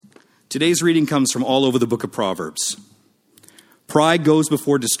Today's reading comes from all over the book of Proverbs. Pride goes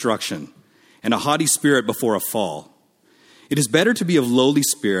before destruction, and a haughty spirit before a fall. It is better to be of lowly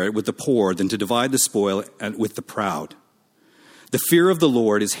spirit with the poor than to divide the spoil with the proud. The fear of the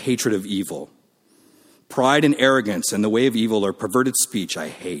Lord is hatred of evil. Pride and arrogance and the way of evil or perverted speech I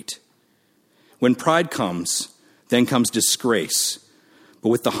hate. When pride comes, then comes disgrace, but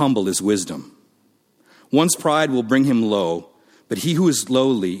with the humble is wisdom. One's pride will bring him low, but he who is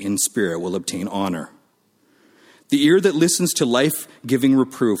lowly in spirit will obtain honor. The ear that listens to life-giving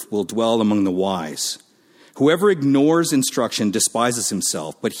reproof will dwell among the wise. Whoever ignores instruction despises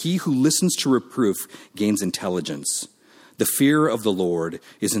himself, but he who listens to reproof gains intelligence. The fear of the Lord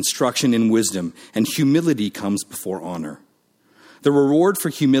is instruction in wisdom, and humility comes before honor. The reward for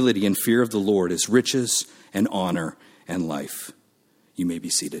humility and fear of the Lord is riches and honor and life. You may be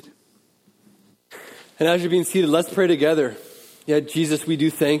seated. And as you're being seated, let's pray together. Yeah, Jesus, we do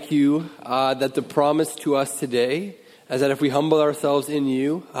thank you that the promise to us today is that if we humble ourselves in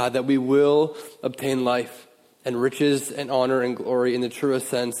you, that we will obtain life and riches and honor and glory in the truest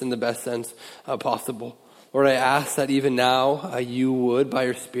sense, in the best sense possible. Lord, I ask that even now you would, by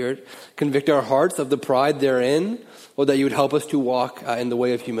your Spirit, convict our hearts of the pride therein, or that you would help us to walk in the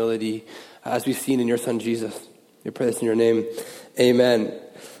way of humility as we've seen in your Son, Jesus. We pray this in your name. Amen.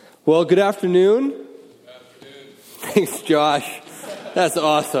 Well, good afternoon. Thanks, Josh. That's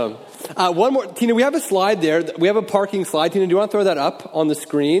awesome. One more, Tina, we have a slide there. We have a parking slide. Tina, do you want to throw that up on the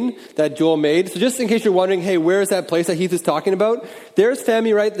screen that Joel made? So just in case you're wondering, hey, where is that place that Heath is talking about? There's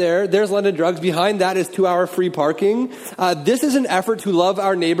FAMI right there. There's London Drugs. Behind that is 2-hour free parking. This is an effort to love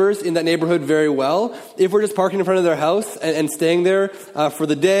our neighbors in that neighborhood very well. If we're just parking in front of their house and staying there for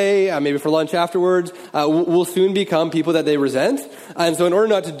the day, maybe for lunch afterwards, we'll soon become people that they resent. And so in order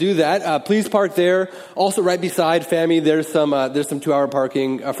not to do that, please park there. Also right beside FAMI, there's some 2-hour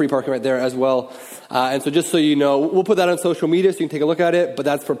parking, free parking right there as well. And so just so you know, we'll put that on social media so you can take a look at it, but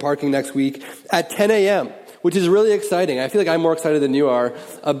that's for parking next week at 10 a.m., which is really exciting. I feel like I'm more excited than you are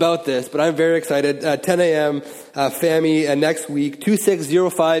about this, but I'm very excited. 10 a.m., FAMI next week,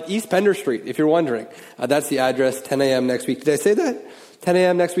 2605 East Pender Street, if you're wondering. That's the address, 10 a.m. next week. Did I say that? 10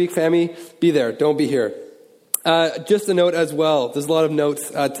 a.m. next week, FAMI, be there. Don't be here. Just a note as well. There's a lot of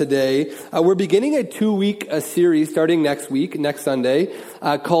notes today. We're beginning a 2-week series starting next week, next Sunday,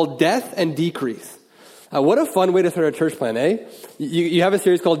 called Death and Decrease. What a fun way to start a church plan, eh? You have a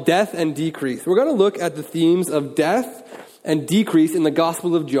series called Death and Decrease. We're going to look at the themes of death and decrease in the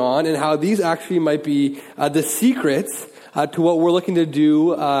Gospel of John and how these actually might be the secrets to what we're looking to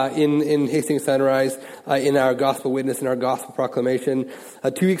do in Hastings Sunrise, in our gospel witness, in our gospel proclamation. A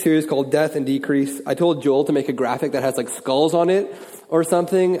 2-week series called Death and Decrease. I told Joel to make a graphic that has like skulls on it or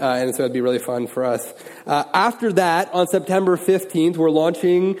something, and so it'd be really fun for us. After that, on September 15th, we're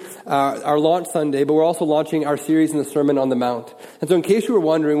launching our launch Sunday, but we're also launching our series in the Sermon on the Mount. And so in case you were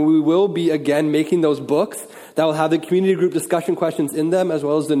wondering, we will be again making those books that will have the community group discussion questions in them, as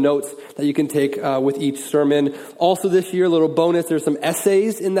well as the notes that you can take with each sermon. Also this year, a little bonus, there's some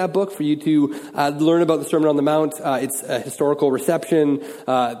essays in that book for you to learn about the Sermon on the Mount. It's a historical reception.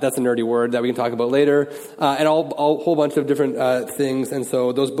 That's a nerdy word that we can talk about later. And a whole bunch of different things. And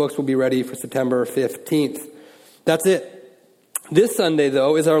so those books will be ready for September 15th. That's it. This Sunday,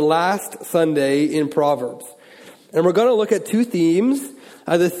 though, is our last Sunday in Proverbs. And we're going to look at 2 themes,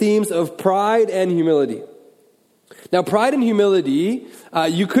 the themes of pride and humility. Now, pride and humility,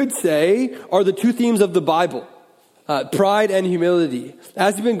 you could say, are the 2 themes of the Bible. Pride and humility.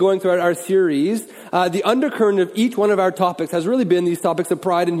 As we've been going throughout our series, the undercurrent of each one of our topics has really been these topics of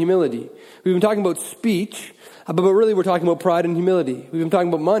pride and humility. We've been talking about speech, but really we're talking about pride and humility. We've been talking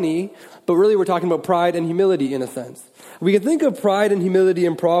about money, but really we're talking about pride and humility in a sense. We can think of pride and humility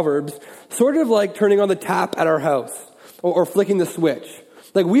in Proverbs sort of like turning on the tap at our house or flicking the switch.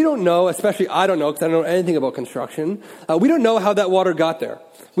 Like we don't know, especially I don't know because I don't know anything about construction. We don't know how that water got there.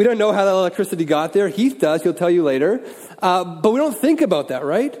 We don't know how that electricity got there. Heath does, he'll tell you later. But we don't think about that,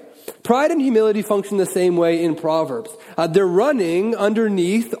 right? Pride and humility function the same way in Proverbs. They're running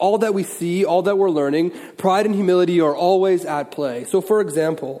underneath all that we see, all that we're learning. Pride and humility are always at play. So for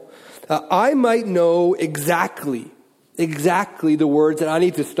example, I might know exactly the words that I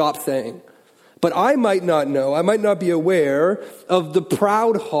need to stop saying. But I might not be aware of the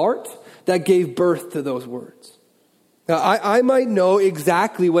proud heart that gave birth to those words. Now, I might know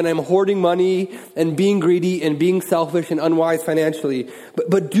exactly when I'm hoarding money and being greedy and being selfish and unwise financially.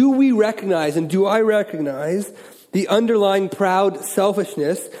 But do we recognize, and do I recognize, the underlying proud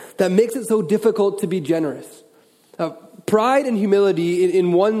selfishness that makes it so difficult to be generous? Pride and humility,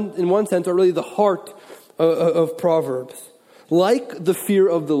 in one sense, are really the heart of Proverbs. like the fear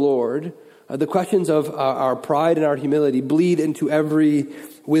of the Lord, the questions of our pride and our humility bleed into every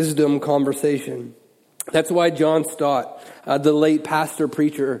wisdom conversation. That's why John Stott, the late pastor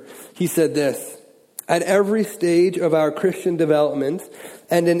preacher, he said this: "At every stage of our Christian development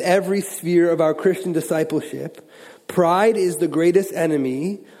and in every sphere of our Christian discipleship, pride is the greatest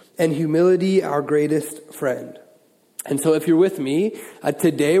enemy and humility our greatest friend." And so if you're with me,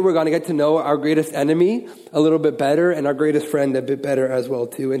 today we're going to get to know our greatest enemy a little bit better and our greatest friend a bit better as well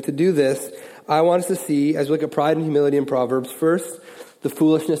too. And to do this, I want us to see, as we look at pride and humility in Proverbs, first, the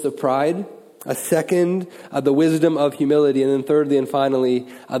foolishness of pride. Second, the wisdom of humility. And then thirdly and finally,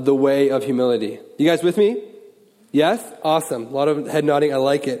 the way of humility. You guys with me? Yes? Awesome. A lot of head nodding. I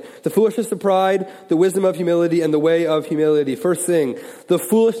like it. The foolishness of pride, the wisdom of humility, and the way of humility. First thing, the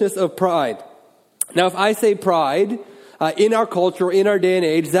foolishness of pride. Now, if I say pride, in our culture, in our day and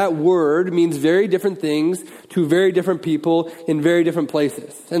age, that word means very different things to very different people in very different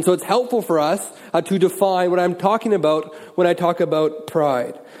places. And so it's helpful for us to define what I'm talking about when I talk about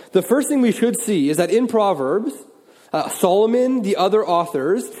pride. The first thing we should see is that in Proverbs, Solomon, the other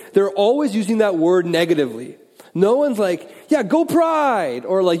authors, they're always using that word negatively. No one's like, yeah, go pride,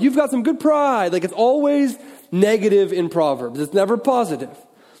 or like, you've got some good pride. Like, it's always negative in Proverbs. It's never positive.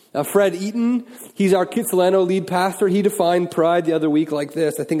 Fred Eaton, he's our Kitsilano lead pastor. He defined pride the other week like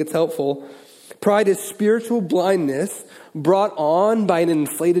this. I think it's helpful. Pride is spiritual blindness brought on by an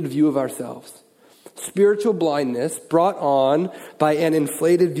inflated view of ourselves. Spiritual blindness brought on by an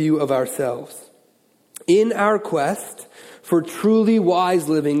inflated view of ourselves. In our quest for truly wise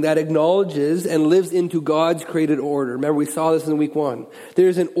living that acknowledges and lives into God's created order. Remember, we saw this in week 1.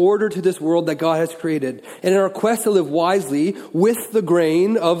 There's an order to this world that God has created. And in our quest to live wisely with the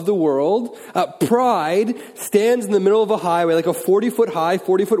grain of the world, pride stands in the middle of a highway like a 40-foot high,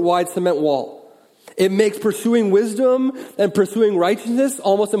 40-foot wide cement wall. It makes pursuing wisdom and pursuing righteousness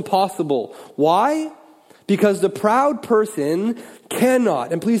almost impossible. Why? Because the proud person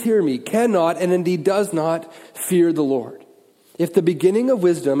cannot, and please hear me, cannot and indeed does not fear the Lord. If the beginning of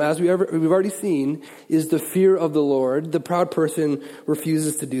wisdom, as we've already seen, is the fear of the Lord, the proud person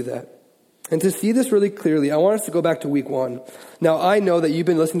refuses to do that. And to see this really clearly, I want us to go back to week 1. Now, I know that you've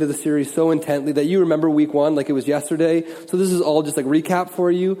been listening to the series so intently that you remember week 1 like it was yesterday. So this is all just like recap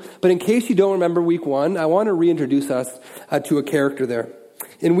for you. But in case you don't remember week 1, I want to reintroduce us to a character there.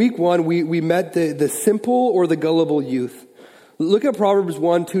 In week 1, we met the simple or the gullible youth. Look at Proverbs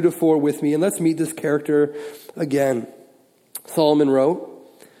 1, 2-4 with me, and let's meet this character again. Solomon wrote,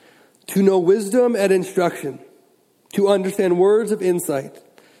 "To know wisdom and instruction, to understand words of insight,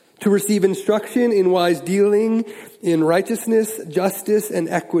 to receive instruction in wise dealing, in righteousness, justice, and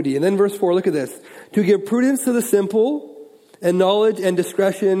equity." And then verse 4, look at this. "To give prudence to the simple, and knowledge and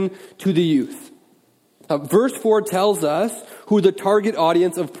discretion to the youth." Verse 4 tells us who the target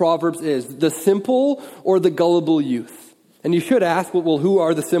audience of Proverbs is, the simple or the gullible youth. And you should ask, well, who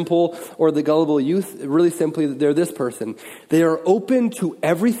are the simple or the gullible youth? Really simply, they're this person. They are open to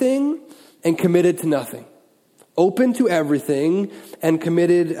everything and committed to nothing. Open to everything and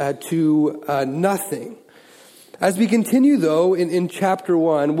committed to nothing. As we continue, though, in chapter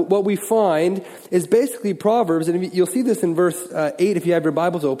 1, what we find is basically Proverbs, and you'll see this in verse 8 if you have your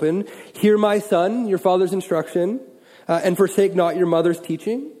Bibles open. "Hear, my son, your father's instruction, and forsake not your mother's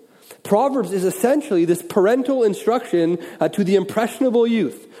teaching." Proverbs is essentially this parental instruction to the impressionable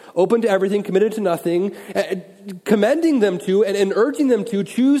youth, open to everything, committed to nothing, commending them to and urging them to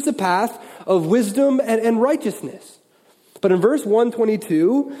choose the path of wisdom and righteousness. But in verse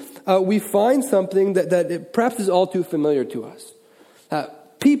 122, we find something that perhaps is all too familiar to us.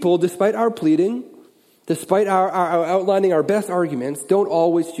 People, despite our pleading, despite our outlining our best arguments, don't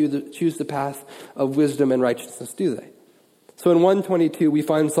always choose the path of wisdom and righteousness, do they? So in 122, we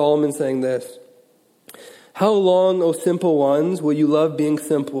find Solomon saying this: "How long, O simple ones, will you love being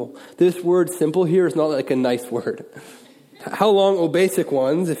simple?" This word simple here is not like a nice word. "How long, O basic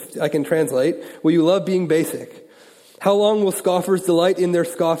ones," if I can translate, "will you love being basic? How long will scoffers delight in their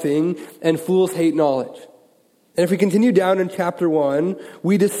scoffing and fools hate knowledge?" And if we continue down in chapter 1,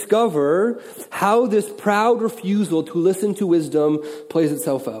 we discover how this proud refusal to listen to wisdom plays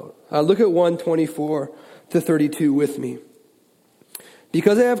itself out. Look at 1:24-32 with me.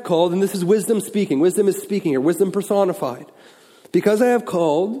 "Because I have called," and this is wisdom speaking. Wisdom is speaking here. Wisdom personified. "Because I have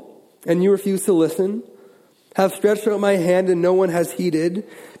called, and you refuse to listen, have stretched out my hand, and no one has heeded,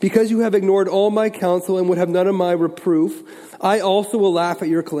 because you have ignored all my counsel and would have none of my reproof, I also will laugh at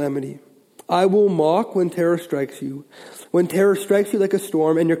your calamity. I will mock when terror strikes you. When terror strikes you like a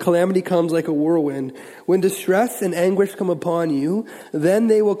storm and your calamity comes like a whirlwind. When distress and anguish come upon you, then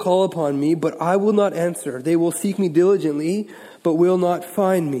they will call upon me, but I will not answer. They will seek me diligently, but will not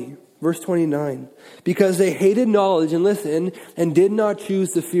find me. Verse 29. Because they hated knowledge and listen and did not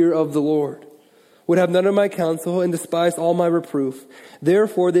choose the fear of the Lord. Would have none of my counsel and despised all my reproof.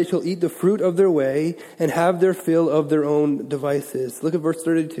 Therefore they shall eat the fruit of their way and have their fill of their own devices. Look at verse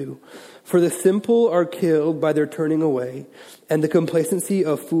 32. For the simple are killed by their turning away, and the complacency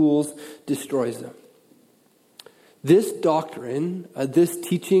of fools destroys them. This doctrine, this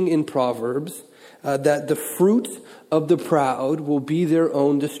teaching in Proverbs, that the fruit of the proud will be their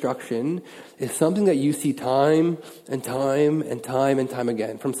own destruction, is something that you see time and time and time and time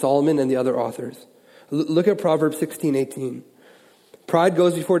again from Solomon and the other authors. Look at Proverbs 16:18. Pride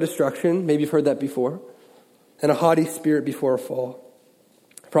goes before destruction, maybe you've heard that before, and a haughty spirit before a fall.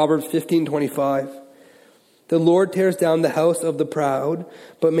 Proverbs 15:25. The Lord tears down the house of the proud,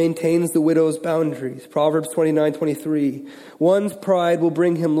 but maintains the widow's boundaries. Proverbs 29:23. One's pride will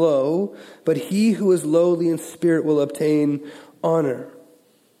bring him low, but he who is lowly in spirit will obtain honor.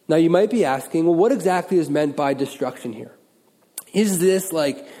 Now you might be asking, well, what exactly is meant by destruction here? Is this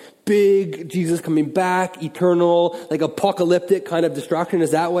like big Jesus coming back, eternal, like apocalyptic kind of destruction?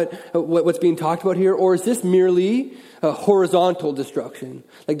 Is that what's being talked about here? Or is this merely a horizontal destruction,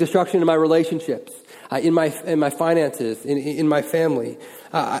 like destruction in my relationships, in my finances, in my family?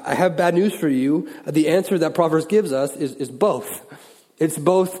 I have bad news for you. The answer that Proverbs gives us is both. It's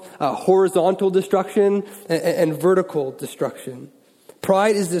both horizontal destruction and vertical destruction.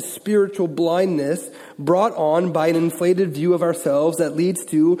 Pride is this spiritual blindness brought on by an inflated view of ourselves that leads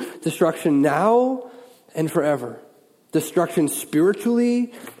to destruction now and forever. Destruction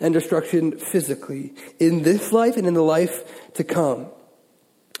spiritually and destruction physically in this life and in the life to come.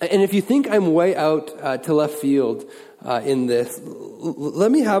 And if you think I'm way out to left field in this,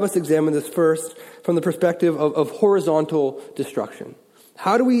 let me have us examine this first from the perspective of horizontal destruction.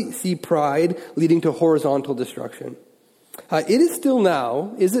 How do we see pride leading to horizontal destruction? It is still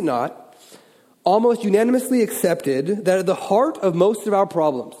now, is it not, almost unanimously accepted that at the heart of most of our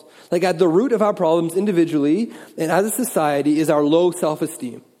problems, like at the root of our problems individually and as a society, is our low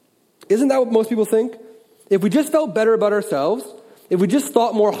self-esteem. Isn't that what most people think? If we just felt better about ourselves, if we just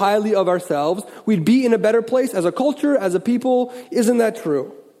thought more highly of ourselves, we'd be in a better place as a culture, as a people. Isn't that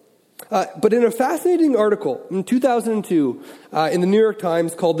true? But in a fascinating article in 2002 in the New York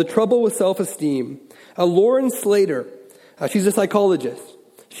Times called The Trouble with Self-Esteem, Lauren Slater, she's a psychologist.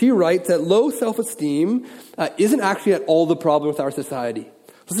 She writes that low self-esteem isn't actually at all the problem with our society.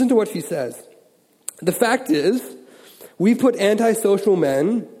 Listen to what she says. The fact is, we put antisocial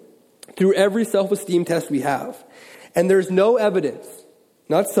men through every self-esteem test we have. And there's no evidence,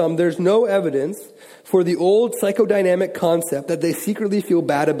 not some, there's no evidence for the old psychodynamic concept that they secretly feel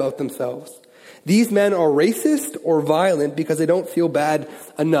bad about themselves. These men are racist or violent because they don't feel bad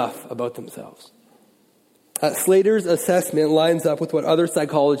enough about themselves. Slater's assessment lines up with what other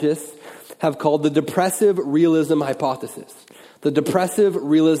psychologists have called the depressive realism hypothesis. The depressive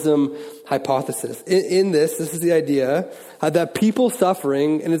realism hypothesis. In this is the idea that people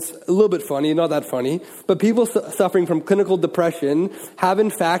suffering, and it's a little bit funny, not that funny, but people suffering from clinical depression have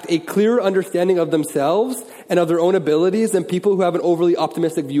in fact a clearer understanding of themselves and of their own abilities than people who have an overly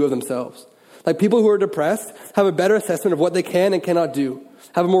optimistic view of themselves. Like people who are depressed have a better assessment of what they can and cannot do,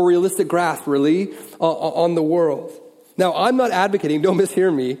 have a more realistic grasp, really, on the world. Now, I'm not advocating, don't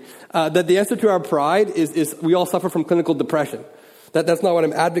mishear me, that the answer to our pride is we all suffer from clinical depression. That's not what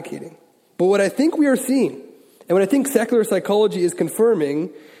I'm advocating. But what I think we are seeing, and what I think secular psychology is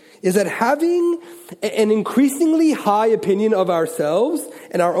confirming, is that having an increasingly high opinion of ourselves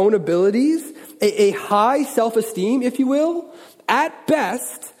and our own abilities, a high self-esteem, if you will, at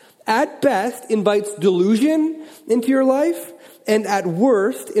best invites delusion into your life, and at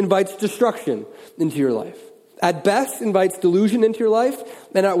worst invites destruction into your life. At best invites delusion into your life,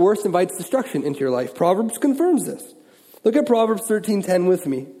 and at worst invites destruction into your life. Proverbs confirms this. Look at Proverbs 13:10 with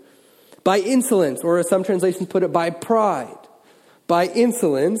me. By insolence, or as some translations put it, by pride. By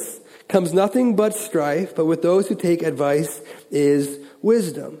insolence comes nothing but strife, but with those who take advice is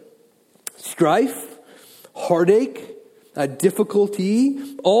wisdom. Strife, heartache, difficulty,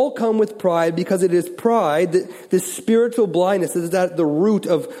 all come with pride because it is pride, this spiritual blindness, is at the root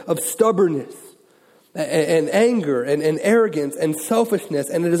of stubbornness and anger and arrogance and selfishness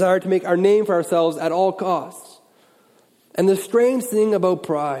and a desire to make our name for ourselves at all costs. And the strange thing about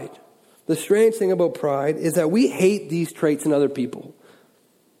pride is that we hate these traits in other people.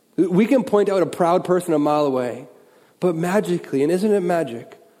 We can point out a proud person a mile away, but magically, and isn't it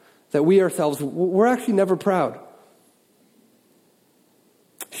magic, that we ourselves, we're actually never proud.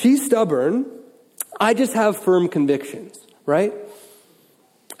 She's stubborn. I just have firm convictions, right?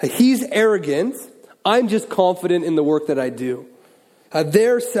 He's arrogant. I'm just confident in the work that I do.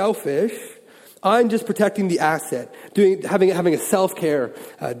 They're selfish. I'm just protecting the asset, having a self-care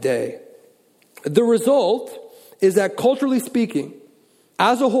day. The result is that culturally speaking,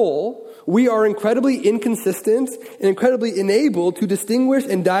 as a whole, we are incredibly inconsistent and incredibly unable to distinguish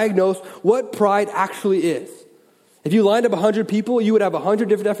and diagnose what pride actually is. If you lined up 100 people, you would have 100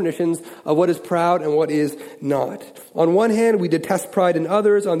 different definitions of what is proud and what is not. On one hand, we detest pride in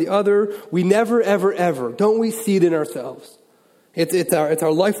others. On the other, we never, ever, ever, don't we see it in ourselves? It's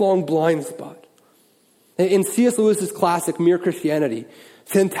our lifelong blind spot. In C.S. Lewis's classic, Mere Christianity,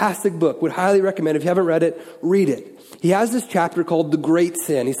 fantastic book, would highly recommend. If you haven't read it, read it. He has this chapter called The Great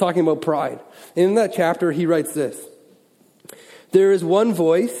Sin. He's talking about pride. And in that chapter, he writes this: there is one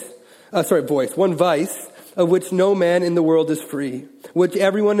vice of which no man in the world is free, which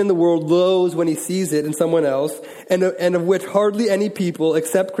everyone in the world loathes when he sees it in someone else, and of which hardly any people,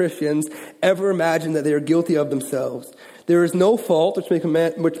 except Christians, ever imagine that they are guilty of themselves. There is no fault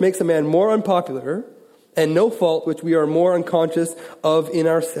which makes a man more unpopular, and no fault which we are more unconscious of in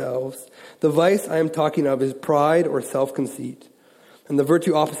ourselves. The vice I am talking of is pride or self-conceit. And the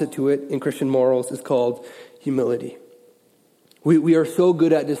virtue opposite to it in Christian morals is called humility. We are so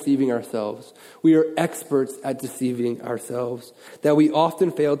good at deceiving ourselves. We are experts at deceiving ourselves that we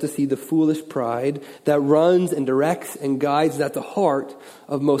often fail to see the foolish pride that runs and directs and guides at the heart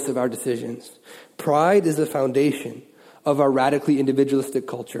of most of our decisions. Pride is the foundation of our radically individualistic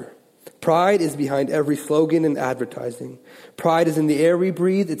culture. Pride is behind every slogan and advertising. Pride is in the air we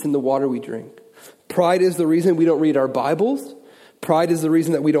breathe. It's in the water we drink. Pride is the reason we don't read our Bibles. Pride is the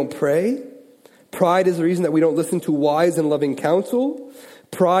reason that we don't pray. Pride is the reason that we don't listen to wise and loving counsel.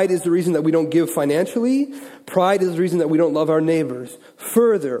 Pride is the reason that we don't give financially. Pride is the reason that we don't love our neighbors.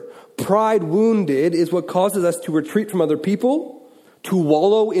 Further, pride wounded is what causes us to retreat from other people, to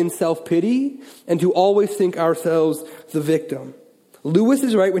wallow in self-pity, and to always think ourselves the victim. Lewis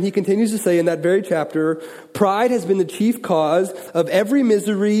is right when he continues to say in that very chapter, pride has been the chief cause of every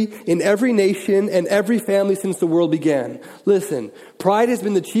misery in every nation and every family since the world began. Listen, pride has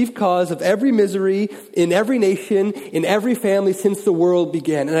been the chief cause of every misery in every nation, in every family since the world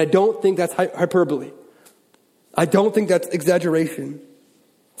began. And I don't think that's hyperbole. I don't think that's exaggeration.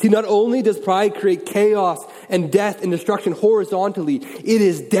 See, not only does pride create chaos and death and destruction horizontally, it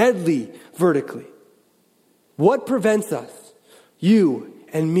is deadly vertically. What prevents us, you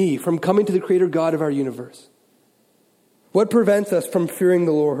and me, from coming to the Creator God of our universe? What prevents us from fearing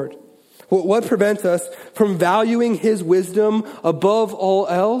the Lord? What prevents us from valuing His wisdom above all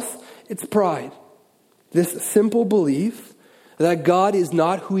else? It's pride. This simple belief that God is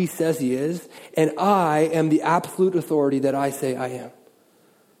not who He says He is, and I am the absolute authority that I say I am.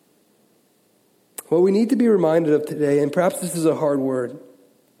 What we need to be reminded of today, and perhaps this is a hard word,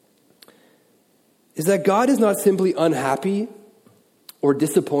 is that God is not simply unhappy or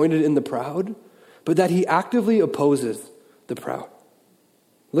disappointed in the proud, but that He actively opposes the proud.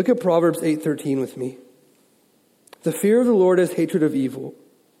 Look at Proverbs 8:13 with me. The fear of the Lord is hatred of evil.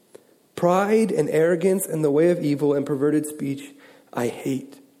 Pride and arrogance and the way of evil and perverted speech I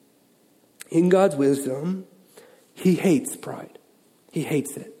hate. In God's wisdom, He hates pride. He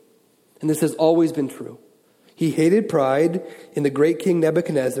hates it. And this has always been true. He hated pride in the great king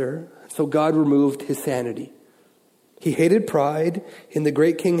Nebuchadnezzar, so God removed his sanity. He hated pride in the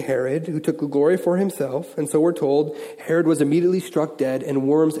great king Herod, who took the glory for himself, and so we're told Herod was immediately struck dead and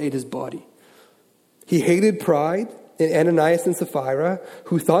worms ate his body. He hated pride in Ananias and Sapphira,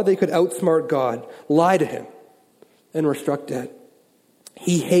 who thought they could outsmart God, lie to Him, and were struck dead.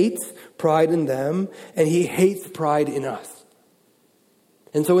 He hates pride in them, and He hates pride in us.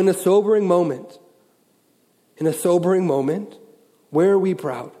 And so in a sobering moment, where are we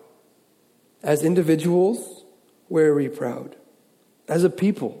proud? As individuals, where are we proud? As a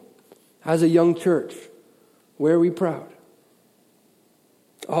people, as a young church, where are we proud?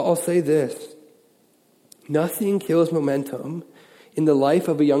 I'll say this. Nothing kills momentum in the life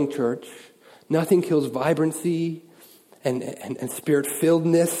of a young church. Nothing kills vibrancy and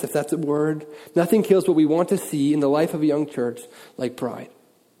spirit-filledness, if that's a word. Nothing kills what we want to see in the life of a young church like pride.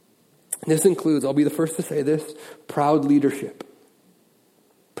 This includes, I'll be the first to say this, proud leadership.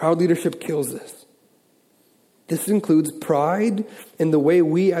 Proud leadership kills this. This includes pride in the way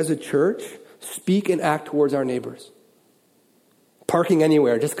we as a church speak and act towards our neighbors. Parking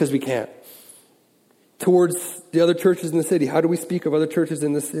anywhere just because we can't. Towards the other churches in the city. How do we speak of other churches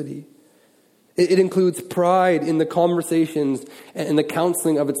in the city? It includes pride in the conversations and the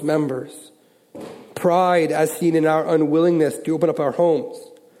counseling of its members. Pride as seen in our unwillingness to open up our homes,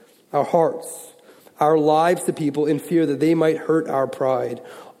 our hearts, our lives to people in fear that they might hurt our pride.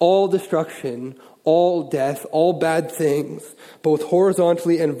 All destruction, all death, all bad things, both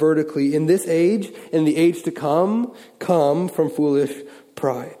horizontally and vertically, in this age and the age to come from foolish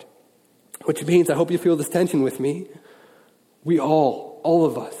pride. Which means, I hope you feel this tension with me, we all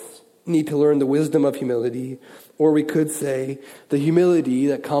of us, need to learn the wisdom of humility, or we could say the humility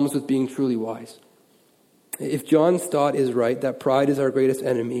that comes with being truly wise. If John Stott is right that pride is our greatest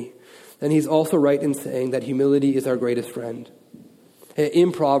enemy, then he's also right in saying that humility is our greatest friend.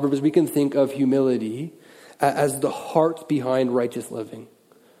 In Proverbs, we can think of humility as the heart behind righteous living.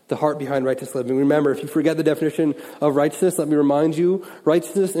 The heart behind righteous living. Remember, if you forget the definition of righteousness, let me remind you,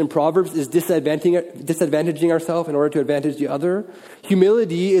 righteousness in Proverbs is disadvantaging ourselves in order to advantage the other.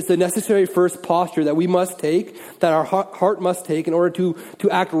 Humility is the necessary first posture that we must take, that our heart must take in order to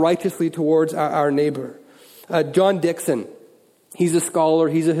act righteously towards our neighbor. John Dickson, he's a scholar,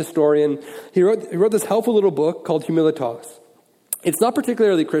 he's a historian. He wrote this helpful little book called Humilitas. It's not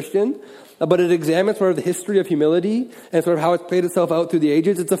particularly Christian, but it examines sort of the history of humility and sort of how it's played itself out through the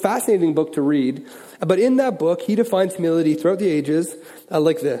ages. It's a fascinating book to read. But in that book, he defines humility throughout the ages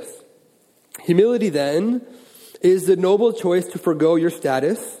like this. Humility, then, is the noble choice to forgo your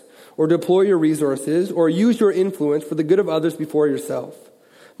status or deploy your resources or use your influence for the good of others before yourself.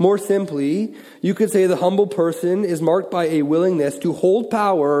 More simply, you could say the humble person is marked by a willingness to hold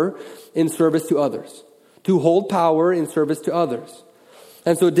power in service to others. To hold power in service to others.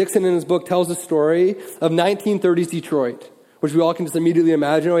 And so Dickson in his book tells the story of 1930s Detroit, which we all can just immediately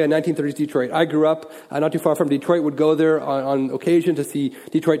imagine. Oh yeah, 1930s Detroit. I grew up not too far from Detroit, would go there on occasion to see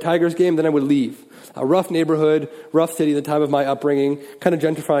Detroit Tigers game, then I would leave. A rough neighborhood, rough city, the time of my upbringing, kind of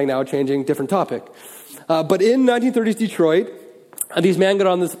gentrifying now, changing, different topic. But in 1930s Detroit, these men got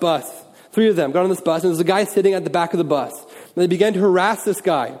on this bus. 3 of them got on this bus, and there's a guy sitting at the back of the bus. And they began to harass this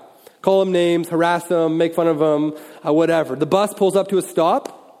guy. Call him names, harass him, make fun of him, whatever. The bus pulls up to a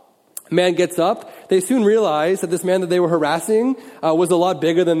stop. Man gets up. They soon realize that this man that they were harassing was a lot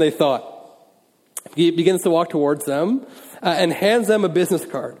bigger than they thought. He begins to walk towards them and hands them a business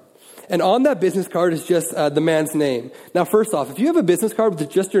card. And on that business card is just the man's name. Now, first off, if you have a business card with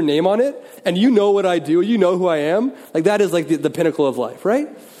just your name on it, and you know what I do, you know who I am, like that is like the pinnacle of life, right?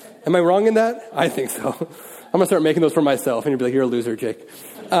 Am I wrong in that? I think so. I'm going to start making those for myself, and you'll be like, you're a loser, Jake.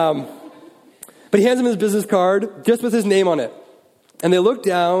 But he hands him his business card just with his name on it. And they look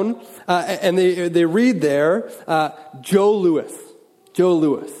down and they read there, Joe Louis. Joe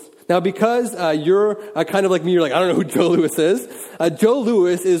Louis. Now, because you're kind of like me, you're like, I don't know who Joe Louis is. Joe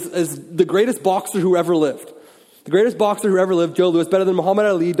Louis is the greatest boxer who ever lived. The greatest boxer who ever lived, Joe Louis, better than Muhammad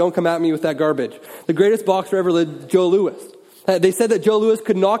Ali. Don't come at me with that garbage. The greatest boxer ever lived, Joe Louis. They said that Joe Louis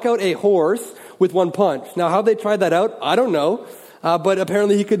could knock out a horse with one punch. Now, how they tried that out, I don't know. But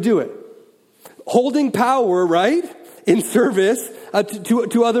apparently he could do it. Holding power, right, in service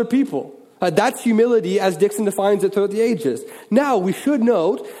to other people. That's humility as Dickson defines it throughout the ages. Now, we should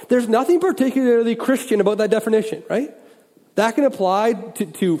note, there's nothing particularly Christian about that definition, right? That can apply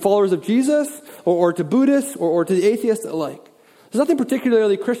to followers of Jesus or to Buddhists or to the atheists alike. There's nothing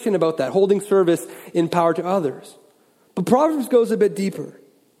particularly Christian about that, holding service in power to others. But Proverbs goes a bit deeper.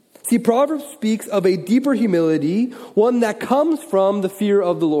 See, Proverbs speaks of a deeper humility, one that comes from the fear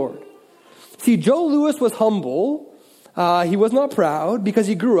of the Lord. See, Joe Louis was humble. He was not proud because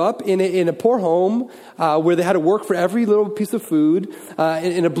he grew up in a poor home where they had to work for every little piece of food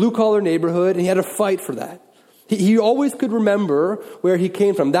in a blue-collar neighborhood, and he had to fight for that. He always could remember where he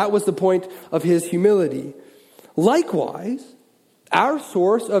came from. That was the point of his humility. Likewise, our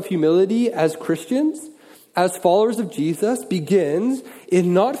source of humility as Christians, as followers of Jesus, begins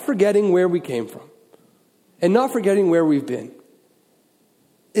in not forgetting where we came from and not forgetting where we've been.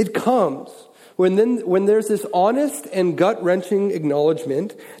 It comes when there's this honest and gut-wrenching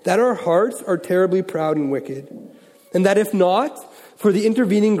acknowledgement that our hearts are terribly proud and wicked, and that if not for the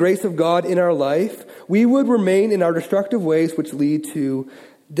intervening grace of God in our life, we would remain in our destructive ways which lead to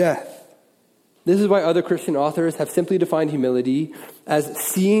death. This is why other Christian authors have simply defined humility as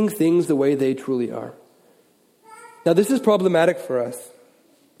seeing things the way they truly are. Now, this is problematic for us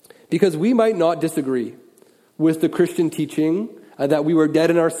because we might not disagree with the Christian teaching that we were dead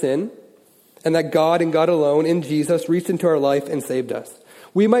in our sin and that God and God alone in Jesus reached into our life and saved us.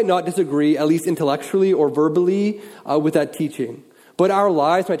 We might not disagree, at least intellectually or verbally, with that teaching, but our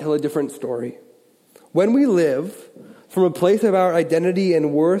lives might tell a different story. When we live from a place of our identity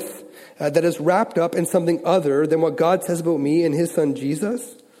and worth that is wrapped up in something other than what God says about me and his son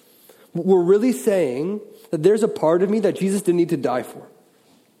Jesus, We're really saying that there's a part of me that Jesus didn't need to die for.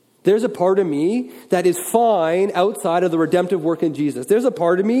 There's a part of me that is fine outside of the redemptive work in Jesus. There's a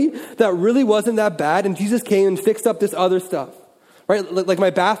part of me that really wasn't that bad, and Jesus came and fixed up this other stuff, right? Like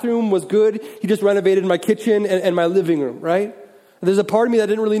my bathroom was good. He just renovated my kitchen and my living room, right? There's a part of me that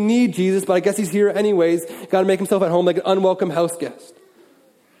didn't really need Jesus, but I guess he's here anyways. Got to make himself at home like an unwelcome house guest.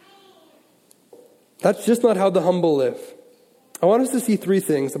 That's just not how the humble live. I want us to see three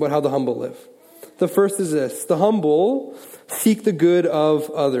things about how the humble live. The first is this: the humble seek the good of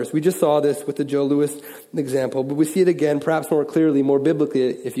others. We just saw this with the Joe Lewis example, but we see it again, perhaps more clearly, more biblically,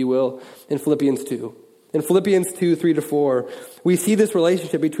 if you will, in Philippians 2. In Philippians 2, 3-4, we see this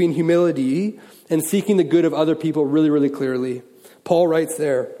relationship between humility and seeking the good of other people really, really clearly. Paul writes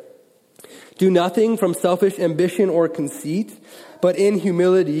there, "Do nothing from selfish ambition or conceit, but in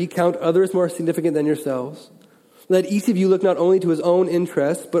humility count others more significant than yourselves. Let each of you look not only to his own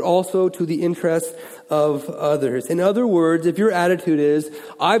interests, but also to the interests of others." In other words, if your attitude is,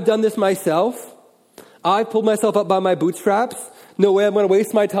 I've done this myself, I've pulled myself up by my bootstraps, no way I'm going to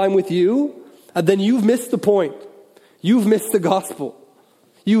waste my time with you, then you've missed the point. You've missed the gospel.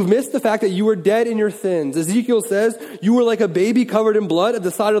 You've missed the fact that you were dead in your sins. Ezekiel says, you were like a baby covered in blood at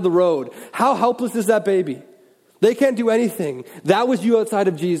the side of the road. How helpless is that baby? They can't do anything. That was you outside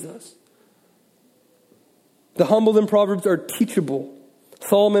of Jesus. The humble in Proverbs are teachable.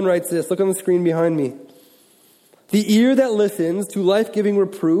 Solomon writes this. Look on the screen behind me. "The ear that listens to life-giving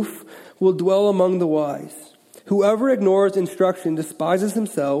reproof will dwell among the wise. Whoever ignores instruction despises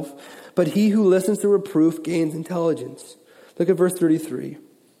himself, but he who listens to reproof gains intelligence." Look at verse 33.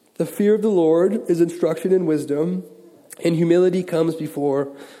 "The fear of the Lord is instruction and wisdom, and humility comes before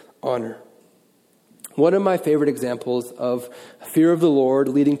honor." One of my favorite examples of fear of the Lord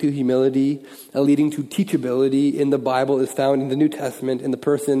leading to humility, leading to teachability in the Bible is found in the New Testament in the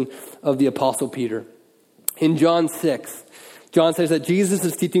person of the Apostle Peter. In John 6, John says that Jesus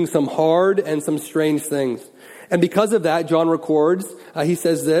is teaching some hard and some strange things. And because of that, John records, he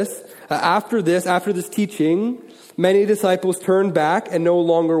says this, after this teaching, many disciples turned back and no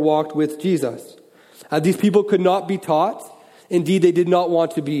longer walked with Jesus. These people could not be taught. Indeed, they did not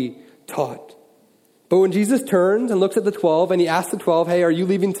want to be taught. But when Jesus turns and looks at the 12 and he asks the 12, hey, are you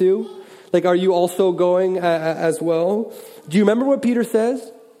leaving too? Like, are you also going as well? Do you remember what Peter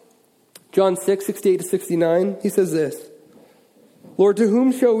says? John 6, 68-69. He says this, "Lord, to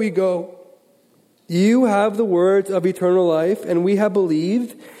whom shall we go? You have the words of eternal life, and we have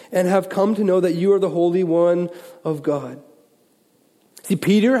believed and have come to know that you are the Holy One of God." See,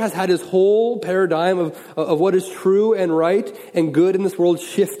 Peter has had his whole paradigm of what is true and right and good in this world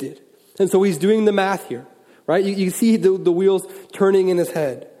shifted. And so he's doing the math here, right? You see the wheels turning in his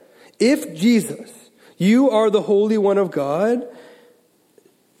head. If Jesus, you are the Holy One of God,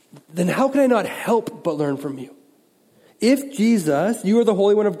 then how can I not help but learn from you? If Jesus, you are the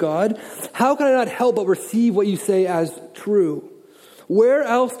Holy One of God, how can I not help but receive what you say as true? Where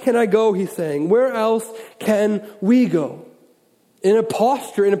else can I go, he's saying? Where else can we go? In a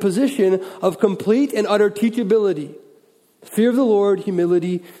posture, in a position of complete and utter teachability. Fear of the Lord,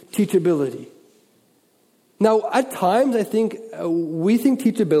 humility, teachability. Now, at times, I think we think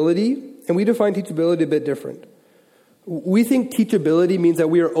teachability, and we define teachability a bit different. We think teachability means that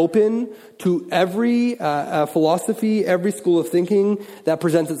we are open to every philosophy, every school of thinking that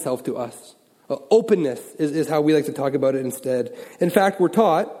presents itself to us. Openness is how we like to talk about it instead. In fact, we're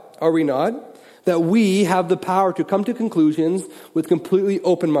taught, are we not, that we have the power to come to conclusions with completely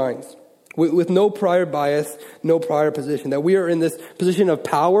open minds. With no prior bias, no prior position. That we are in this position of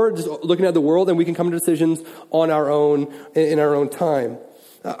power, just looking at the world, and we can come to decisions on our own, in our own time.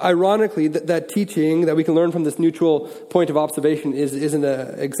 Ironically, that teaching that we can learn from this neutral point of observation isn't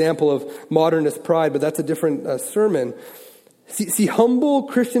an example of modernist pride, but that's a different sermon. See, humble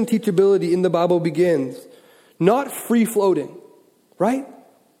Christian teachability in the Bible begins not free-floating, right?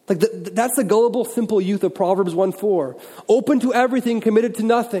 Like that's the gullible, simple youth of Proverbs 1:4. Open to everything, committed to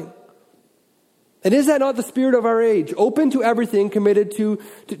nothing. And is that not the spirit of our age? Open to everything, committed to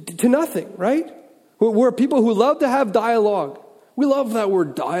nothing, right? We're people who love to have dialogue. We love that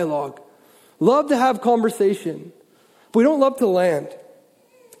word, dialogue. Love to have conversation. But we don't love to land.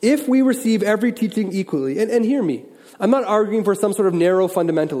 If we receive every teaching equally, and hear me, I'm not arguing for some sort of narrow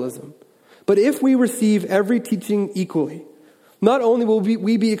fundamentalism. But if we receive every teaching equally, not only will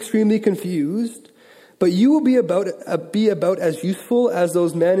we be extremely confused, but you will be about as useful as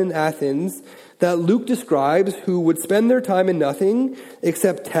those men in Athens that Luke describes who would spend their time in nothing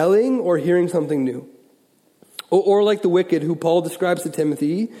except telling or hearing something new. Or like the wicked who Paul describes to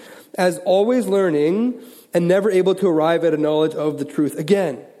Timothy as always learning and never able to arrive at a knowledge of the truth.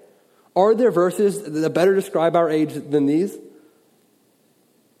 Again, Are there verses that better describe our age than these?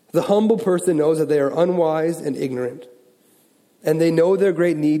 The humble person knows that they are unwise and ignorant, and they know their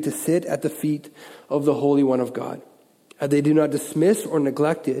great need to sit at the feet of the Holy One of God. And they do not dismiss or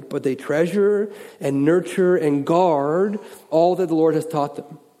neglect it, but they treasure and nurture and guard all that the Lord has taught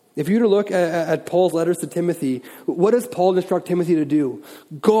them. If you were to look at Paul's letters to Timothy, what does Paul instruct Timothy to do?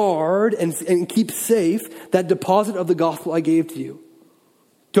 Guard and keep safe that deposit of the gospel I gave to you.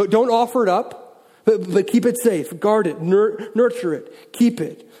 Don't offer it up, but keep it safe. Guard it, nurture it, keep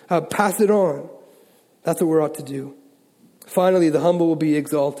it, pass it on. That's what we're ought to do. Finally, the humble will be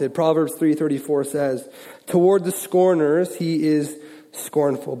exalted. Proverbs 3:34 says, toward the scorners he is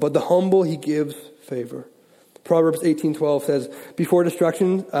scornful, but the humble he gives favor. Proverbs 18:12 says, before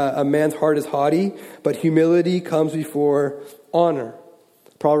destruction, a man's heart is haughty, but humility comes before honor.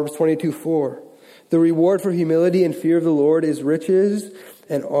 Proverbs 22:4, the reward for humility and fear of the Lord is riches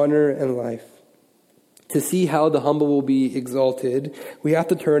and honor and life. To see how the humble will be exalted, we have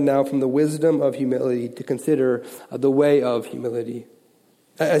to turn now from the wisdom of humility to consider the way of humility.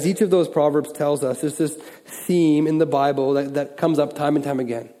 As each of those proverbs tells us, there's this theme in the Bible that comes up time and time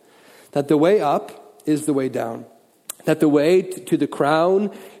again. That the way up is the way down. That the way to the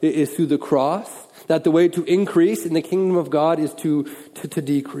crown is through the cross. That the way to increase in the kingdom of God is to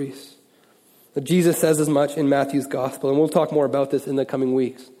decrease. Jesus says as much in Matthew's gospel, and we'll talk more about this in the coming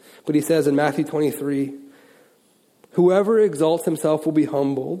weeks. But he says in Matthew 23, whoever exalts himself will be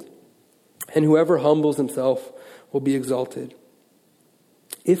humbled, and whoever humbles himself will be exalted.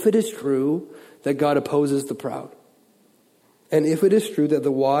 If it is true that God opposes the proud, and if it is true that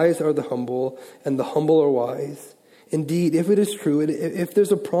the wise are the humble, and the humble are wise, indeed, if it is true, if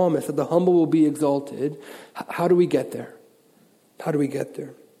there's a promise that the humble will be exalted, how do we get there? How do we get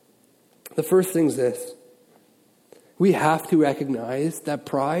there? The first thing is this. We have to recognize that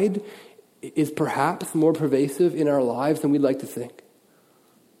pride is perhaps more pervasive in our lives than we'd like to think.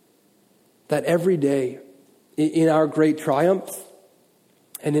 That every day, in our great triumphs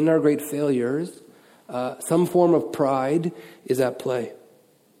and in our great failures, some form of pride is at play.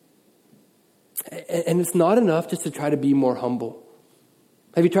 And it's not enough just to try to be more humble.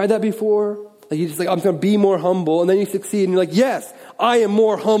 Have you tried that before? Like you just I'm going to be more humble, and then you succeed, and you're like, yes, I am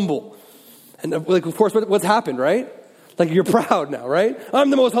more humble. And like, of course, what's happened, right? Like you're proud now, right? I'm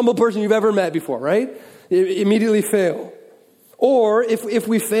the most humble person you've ever met before, right? You immediately fail. Or if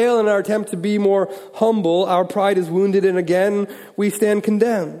we fail in our attempt to be more humble, our pride is wounded and again we stand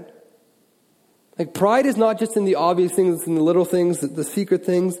condemned. Like pride is not just in the obvious things, it's in the little things, the secret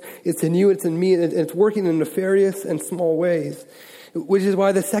things. It's in you, it's in me, and it's working in nefarious and small ways. Which is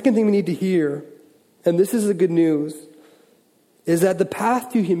why the second thing we need to hear, and this is the good news, is that the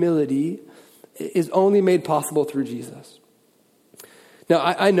path to humility is only made possible through Jesus. Now,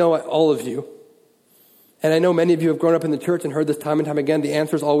 I know all of you, and I know many of you have grown up in the church and heard this time and time again. The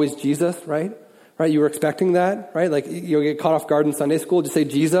answer is always Jesus, right? Right? You were expecting that, right? Like you'll get caught off guard in Sunday school, just say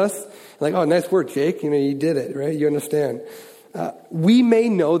Jesus. Like, oh, nice work, Jake. You did it, right? You understand. We may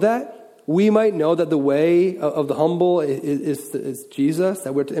know that. We might know that the way of the humble is Jesus,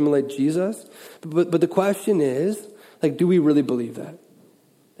 that we're to emulate Jesus. But the question is, do we really believe that?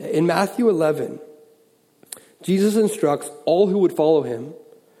 In Matthew 11, Jesus instructs all who would follow him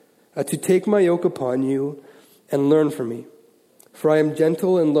to take my yoke upon you and learn from me. For I am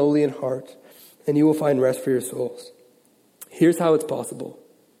gentle and lowly in heart, and you will find rest for your souls. Here's how it's possible.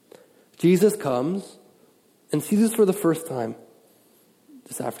 Jesus comes, and see this for the first time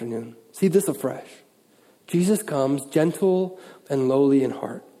this afternoon. See this afresh. Jesus comes gentle and lowly in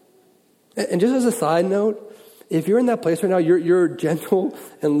heart. And just as a side note, if you're in that place right now, you're gentle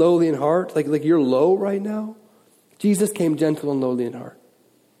and lowly in heart, like you're low right now. Jesus came gentle and lowly in heart.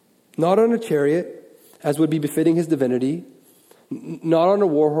 Not on a chariot, as would be befitting his divinity. Not on a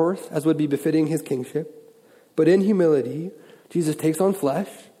war horse, as would be befitting his kingship. But in humility, Jesus takes on flesh,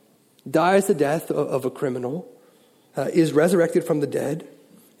 dies the death of a criminal, is resurrected from the dead,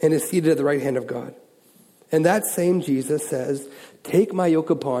 and is seated at the right hand of God. And that same Jesus says, take my yoke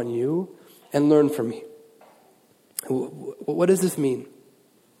upon you and learn from me. What does this mean?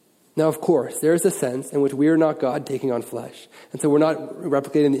 Now, of course, there's a sense in which we are not God taking on flesh. And so we're not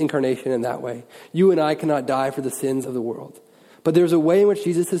replicating the incarnation in that way. You and I cannot die for the sins of the world. But there's a way in which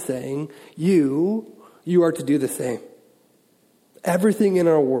Jesus is saying, you are to do the same. Everything in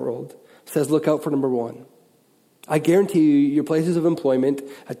our world says, look out for number one. I guarantee you, your places of employment,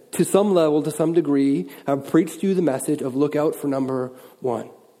 to some level, to some degree, have preached you the message of look out for number one.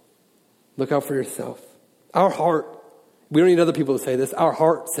 Look out for yourself. Our heart, we don't need other people to say this, our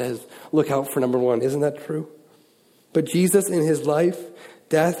heart says, look out for number one. Isn't that true? But Jesus in his life,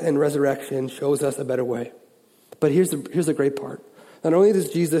 death and resurrection shows us a better way. But here's the great part. Not only does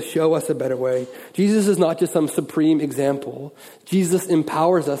Jesus show us a better way, Jesus is not just some supreme example. Jesus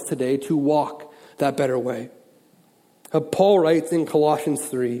empowers us today to walk that better way. Paul writes in Colossians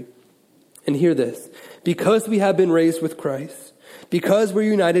 3, and hear this, because we have been raised with Christ, because we're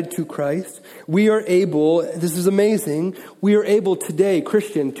united to Christ, we are able, this is amazing, we are able today,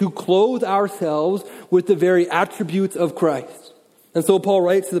 Christian, to clothe ourselves with the very attributes of Christ. And so Paul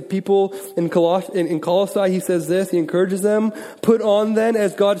writes to the people in Colossae, he says this, he encourages them, put on then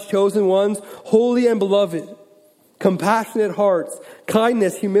as God's chosen ones, holy and beloved, compassionate hearts,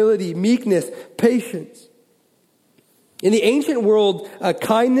 kindness, humility, meekness, patience. In the ancient world,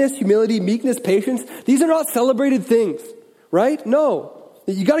 kindness, humility, meekness, patience, these are not celebrated things, right? No.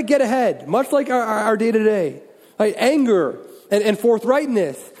 You got to get ahead, much like our day-to-day. Right? Anger and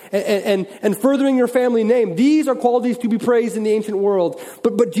forthrightness and furthering your family name. These are qualities to be praised in the ancient world.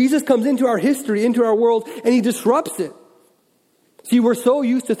 But Jesus comes into our history, into our world, and he disrupts it. See, we're so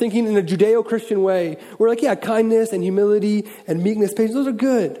used to thinking in a Judeo-Christian way. We're like, yeah, kindness and humility and meekness, patience, those are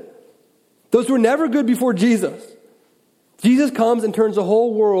good. Those were never good before Jesus. Jesus comes and turns the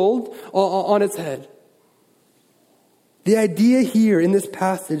whole world on its head. The idea here in this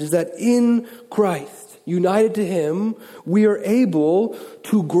passage is that in Christ, united to him, we are able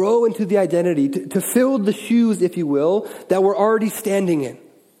to grow into the identity, to fill the shoes, if you will, that we're already standing in.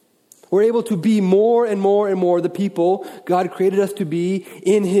 We're able to be more and more and more the people God created us to be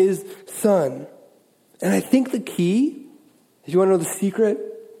in his Son. And I think the key, if you want to know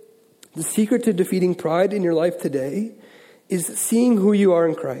the secret to defeating pride in your life today is seeing who you are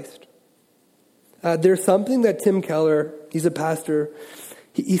in Christ. There's something that Tim Keller, he's a pastor,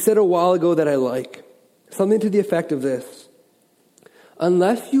 he said a while ago that I like. Something to the effect of this.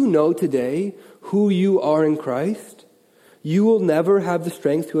 Unless you know today who you are in Christ, you will never have the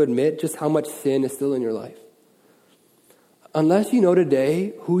strength to admit just how much sin is still in your life. Unless you know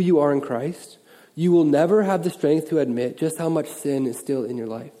today who you are in Christ, you will never have the strength to admit just how much sin is still in your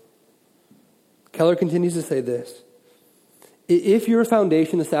life. Keller continues to say this. If your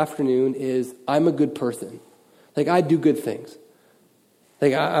foundation this afternoon is, I'm a good person, like I do good things,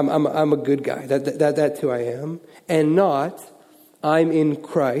 like I'm a good guy, that's who I am, and not, I'm in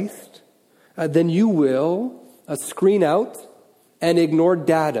Christ, then you will screen out and ignore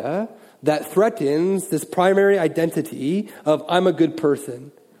data that threatens this primary identity of I'm a good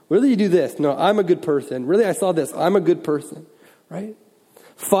person. Really, you do this? No, I'm a good person. Really, I saw this. I'm a good person, right?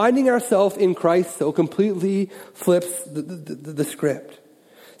 Finding ourselves in Christ so completely flips the script.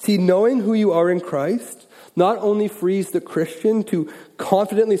 See, knowing who you are in Christ not only frees the Christian to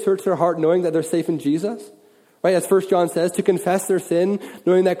confidently search their heart knowing that they're safe in Jesus, right? As 1 John says, to confess their sin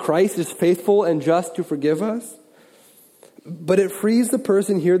knowing that Christ is faithful and just to forgive us. But it frees the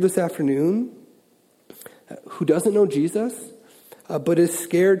person here this afternoon who doesn't know Jesus, but is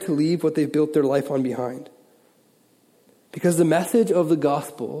scared to leave what they've built their life on behind. Because the message of the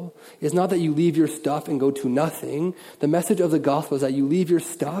gospel is not that you leave your stuff and go to nothing. The message of the gospel is that you leave your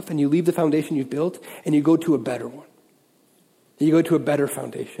stuff and you leave the foundation you've built and you go to a better one. You go to a better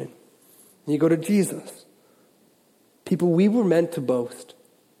foundation. And you go to Jesus. People, we were meant to boast.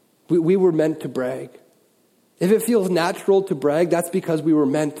 We were meant to brag. If it feels natural to brag, that's because we were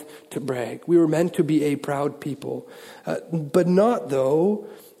meant to brag. We were meant to be a proud people. But not, though,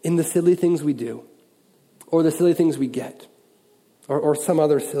 in the silly things we do. Or the silly things we get, or some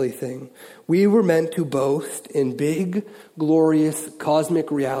other silly thing. We were meant to boast in big, glorious,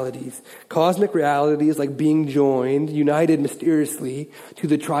 cosmic realities. Cosmic realities like being joined, united mysteriously to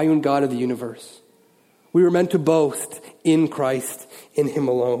the triune God of the universe. We were meant to boast in Christ, in him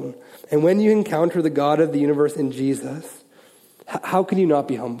alone. And when you encounter the God of the universe in Jesus, how can you not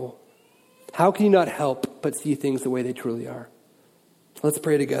be humble? How can you not help but see things the way they truly are? Let's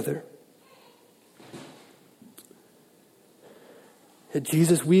pray together.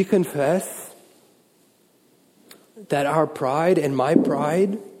 Jesus, we confess that our pride and my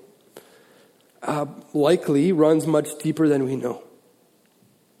pride likely runs much deeper than we know.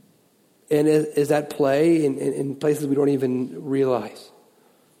 And is at play in places we don't even realize.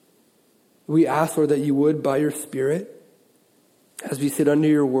 We ask, Lord, that you would, by your Spirit, as we sit under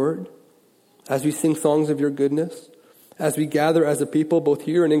your word, as we sing songs of your goodness, as we gather as a people, both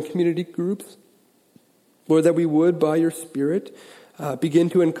here and in community groups, Lord, that we would, by your Spirit, begin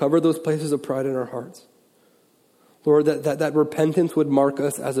to uncover those places of pride in our hearts. Lord, that repentance would mark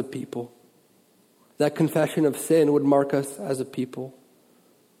us as a people. That confession of sin would mark us as a people.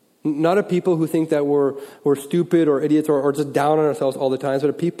 Not a people who think that we're stupid or idiots or just down on ourselves all the time, but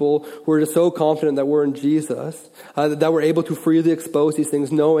a people who are just so confident that we're in Jesus, that we're able to freely expose these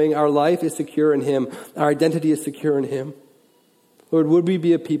things, knowing our life is secure in Him, our identity is secure in Him. Lord, would we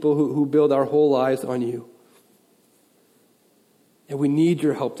be a people who build our whole lives on You? And we need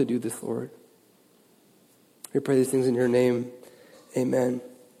Your help to do this, Lord. We pray these things in Your name. Amen.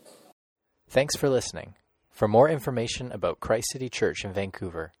 Thanks for listening. For more information about Christ City Church in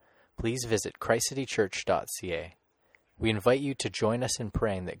Vancouver, please visit christcitychurch.ca. We invite you to join us in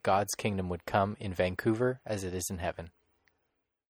praying that God's kingdom would come in Vancouver as it is in heaven.